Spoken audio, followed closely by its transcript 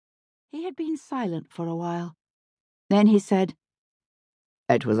He had been silent for a while. Then he said,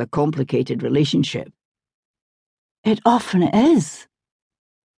 "It was a complicated relationship." "It often is."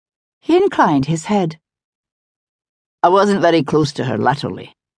 He inclined his head. "I wasn't very close to her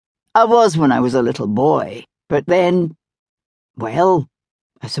latterly. I was when I was a little boy, but then, well,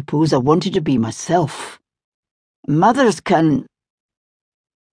 I suppose I wanted to be myself. Mothers can—"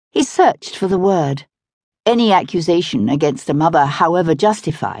 He searched for the word. Any accusation against a mother, however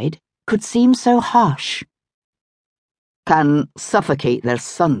justified, could seem so harsh. "Can suffocate their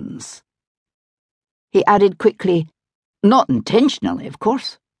sons." He added quickly, "Not intentionally, of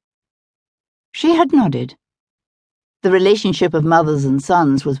course." She had nodded. The relationship of mothers and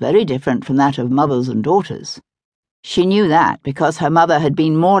sons was very different from that of mothers and daughters. She knew that because her mother had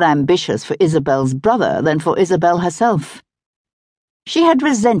been more ambitious for Isabel's brother than for Isabel herself. She had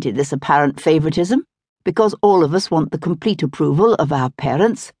resented this apparent favoritism, because all of us want the complete approval of our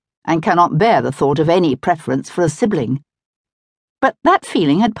parents and cannot bear the thought of any preference for a sibling. But that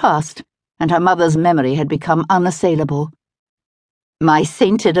feeling had passed, and her mother's memory had become unassailable. "My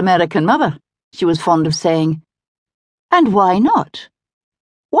sainted American mother," she was fond of saying. And why not?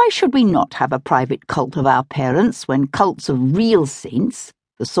 Why should we not have a private cult of our parents when cults of real saints,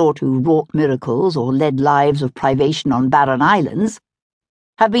 the sort who wrought miracles or led lives of privation on barren islands,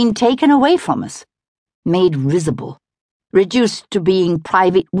 have been taken away from us, made risible, reduced to being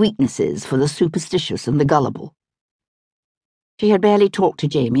private weaknesses for the superstitious and the gullible? She had barely talked to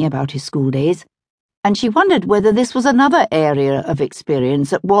Jamie about his school days, and she wondered whether this was another area of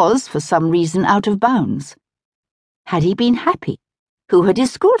experience that was, for some reason, out of bounds. Had he been happy? Who had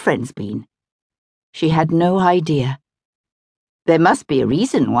his school friends been? She had no idea. There must be a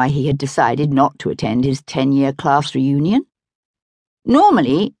reason why he had decided not to attend his 10-year class reunion.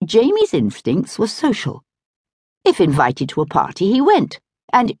 Normally, Jamie's instincts were social. If invited to a party, he went,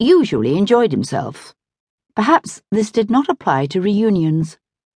 and usually enjoyed himself. Perhaps this did not apply to reunions.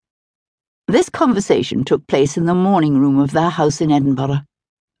 This conversation took place in the morning room of their house in Edinburgh,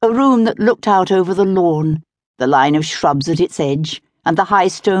 a room that looked out over the lawn, the line of shrubs at its edge, and the high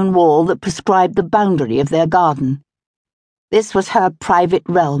stone wall that prescribed the boundary of their garden. This was her private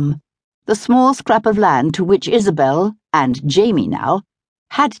realm, the small scrap of land to which Isabel, and Jamie now,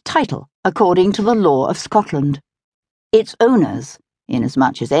 had title according to the law of Scotland. Its owners,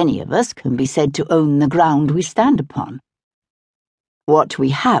 inasmuch as any of us can be said to own the ground we stand upon. What we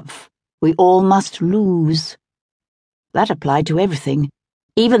have, we all must lose. That applied to everything,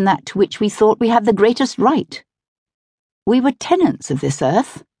 even that to which we thought we had the greatest right. We were tenants of this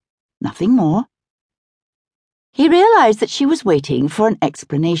earth, nothing more. He realized that she was waiting for an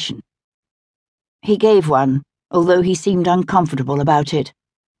explanation. He gave one, although he seemed uncomfortable about it.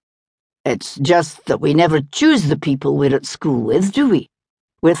 "It's just that we never choose the people we're at school with, do we?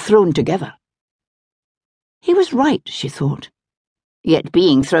 We're thrown together." He was right, she thought. Yet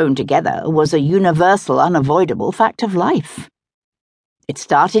being thrown together was a universal, unavoidable fact of life. It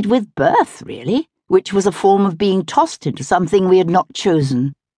started with birth, really, which was a form of being tossed into something we had not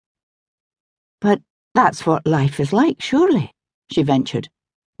chosen. "But that's what life is like, surely," she ventured.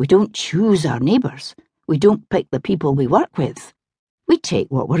 "We don't choose our neighbours. We don't pick the people we work with. We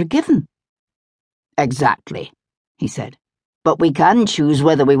take what we're given." "Exactly," he said. "But we can choose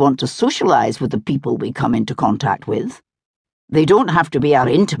whether we want to socialize with the people we come into contact with. They don't have to be our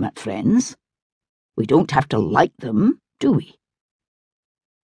intimate friends. We don't have to like them, do we?"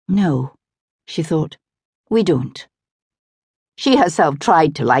 No, she thought, we don't. She herself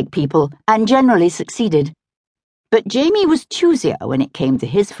tried to like people and generally succeeded. But Jamie was choosier when it came to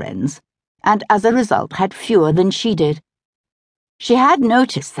his friends, and as a result had fewer than she did. She had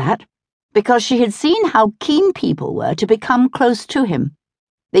noticed that, because she had seen how keen people were to become close to him.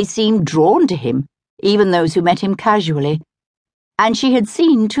 They seemed drawn to him, even those who met him casually. And she had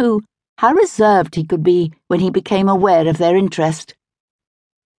seen, too, how reserved he could be when he became aware of their interest.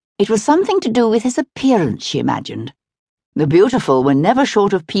 It was something to do with his appearance, she imagined. The beautiful were never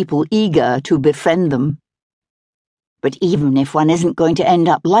short of people eager to befriend them. "But even if one isn't going to end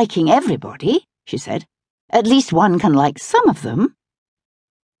up liking everybody," she said, "at least one can like some of them."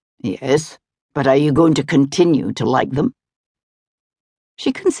 "Yes, but are you going to continue to like them?"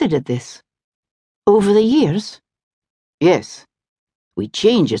 She considered this. "Over the years?" "Yes. We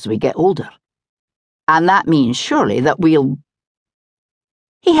change as we get older. And that means surely that we'll—"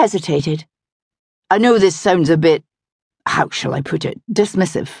 He hesitated. "I know this sounds a bit, how shall I put it,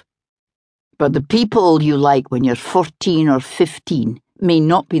 dismissive. But the people you like when you're 14 or 15 may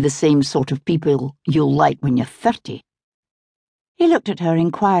not be the same sort of people you'll like when you're 30. He looked at her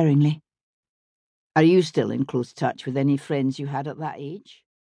inquiringly. Are you still in close touch with any friends you had at that age?